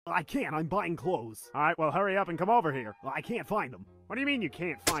I can't, I'm buying clothes. Alright, well hurry up and come over here. I can't find them. What do you mean you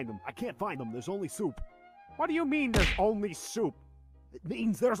can't find them? I can't find them, there's only soup. What do you mean there's only soup? It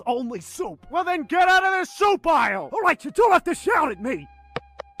means there's only soup. Well then get out of the soup aisle! Alright, you don't have to shout at me!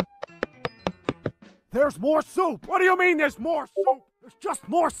 There's more soup! What do you mean there's more soup? There's just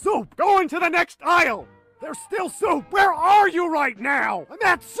more soup! Go into the next aisle! There's still soup! Where are you right now? I'm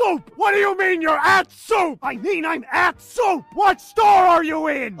at soup! What do you mean you're at soup? I mean I'm at soup! What store are you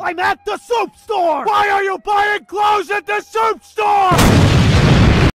in? I'm at the soup store! Why are you buying clothes at the soup store?